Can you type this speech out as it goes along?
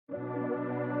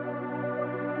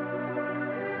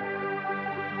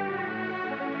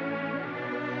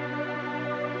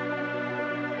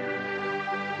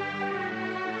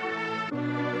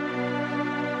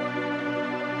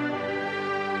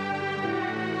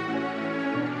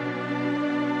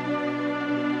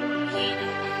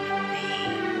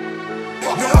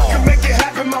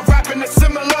and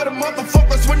similar to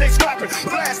motherfuckers when they scrapping.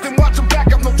 Blast and watch them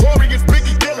back, I'm notorious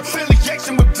Biggie dealer.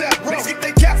 Affiliation with death row. Niggas get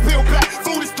their caps peeled back,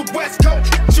 food is the West Coast.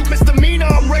 Shoot misdemeanor,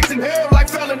 I'm raising hell like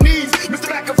felonies. Mr.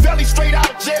 Machiavelli straight out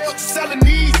of jail, selling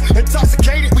these.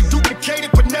 Intoxicated, we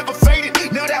duplicated but never faded.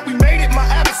 Now that we made it, my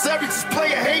adversaries is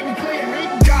player hating.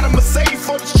 Got a Mercedes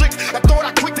for the tricks. I thought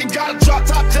I quit, then got a drop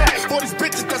top tag. For these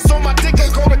bitches that's on my dick, I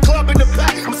go to club in the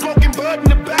back. I'm smoking bud in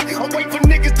the back. I'm waiting for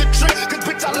niggas to trip, cause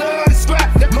bitch I love to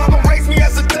scrap. That mama raised me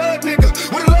as a thug nigga.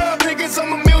 With love niggas,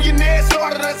 I'm a millionaire,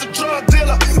 started as a drug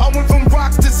dealer. I went from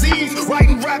rocks to Z's,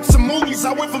 writing raps and movies.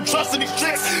 I went from trusting these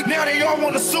tricks, now they all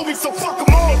wanna sue me, so fuck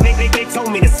them all. They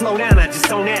told me to slow down, I just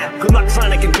don't out. Good luck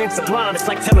trying to convince a blonde, it's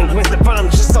like telling Gwen Stefani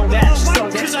just so that, just so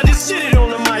that. Cause I just shit it on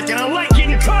the mic and I like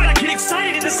getting caught. I get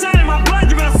excited at the sound of my blood,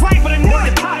 you're gonna fight but I know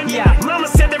the pot. Yeah, mama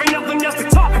said there ain't nothing else to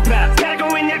talk about. Gotta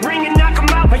go in that ring and knock him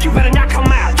out, but you better not come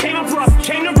out.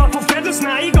 Came to ruffle feathers,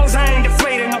 now egos, I ain't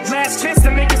afraid enough. Last chance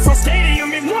to make it so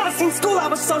stadium. It was in school, I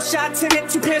was so shy, timid.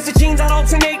 2 pairs of jeans, I'd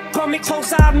alternate. Call me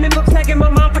close, I remember begging my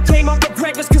mom for came up with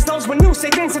breakfast, cause those were new. Say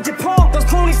Vincent DePaul, those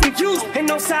ponies we used, and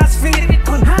no size fitted.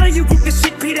 But how do you get the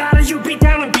shit beat out of you? Beat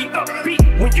down and beat up, beat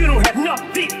when you don't have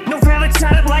nothing. No valid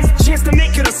shot at life, chance to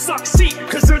make it a succeed.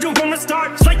 Cause they're doing the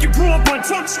start, it's like you grew up on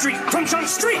Trump Street. From Trump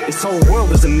Street. This whole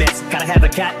world is a mess. Gotta have a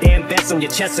goddamn vest on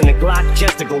your chest and a Glock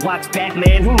just to go watch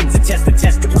Batman. Who needs a test to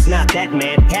test it was not that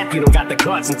man? Half you don't got the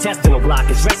guts, intestinal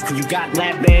blockage. Rest of you got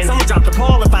lab bands. I'ma drop the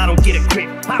ball if I don't get a grip.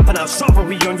 Popping out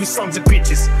chivalry on you sons of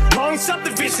bitches. Long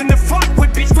subdivision to fuck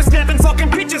with, bitch. We're snapping fucking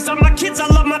bitches on my kids, I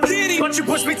love my titty. But you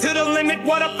push me to the limit,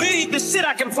 what a pity. The shit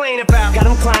I complain about. Got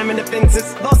them climbing the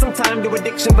fences. Lost some time to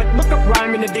addiction, but look up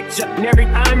rhyming addiction. And every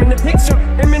I'm in the picture,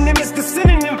 Eminem is the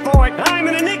synonym for it. I'm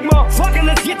an enigma, fucking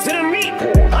let's get to the meat.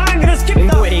 I'm gonna skip the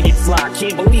boy, they get fly.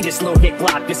 Can't believe this little hit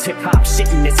block. This hip-hop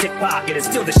shit in this hip-hop. It is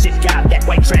still the shit got that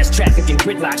white trash traffic and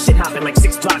gridlock. Shit hopping like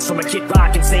 6 blocks from a Kid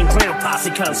Rock. Insane clown posse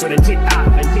concert and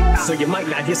hip-hop. So you might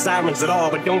not hear sirens at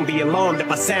all, but don't be alarmed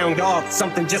if I sound off.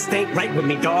 Something just ain't right with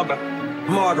me, dog.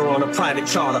 Martyr on a private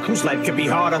charter, whose life could be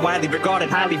harder. Widely regarded,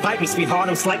 highly bite me, sweetheart,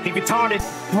 I'm slightly retarded.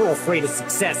 More afraid of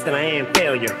success than I am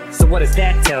failure. So what does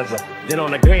that tell you? Then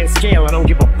on a grand scale, I don't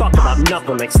give a fuck about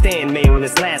nothing. Like Stan Mail in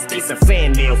his last piece of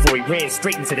fan mail before he ran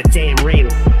straight into the damn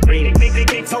railing.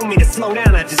 They told me to slow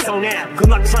down, I just don't out. Good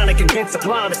luck trying to convince a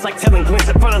blonde, it's like telling Gwen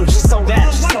Stefani just so that,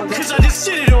 just so that. Cause I just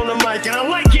shit it on the mic and I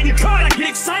like getting caught. I get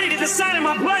excited at the sound of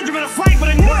my blood, you're gonna fight but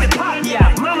I know the pot.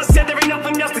 Yeah, mama said there ain't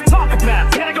nothing else to talk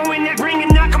about. Gotta go in that ring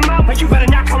and knock him out, but you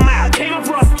better not come out.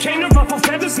 Came to ruffle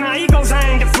feathers, now egos, I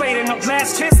ain't afraid of no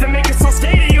last chance to make it so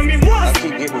stadium. It was. I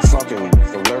keep getting fucking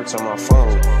alerts on my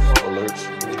phone. Alerts?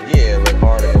 Yeah, like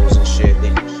articles and shit.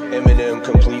 Eminem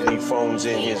completely phones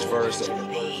in his verse.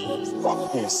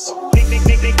 Fuck this.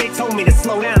 They told me to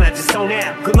slow down, I just don't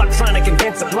out. Good luck trying to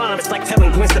convince a blonde, it's like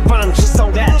telling Gwen Stefani just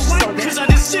so that, just so that. Cause I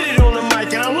just shit it on the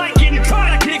mic and I like getting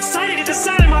caught. I get excited at the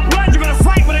sound of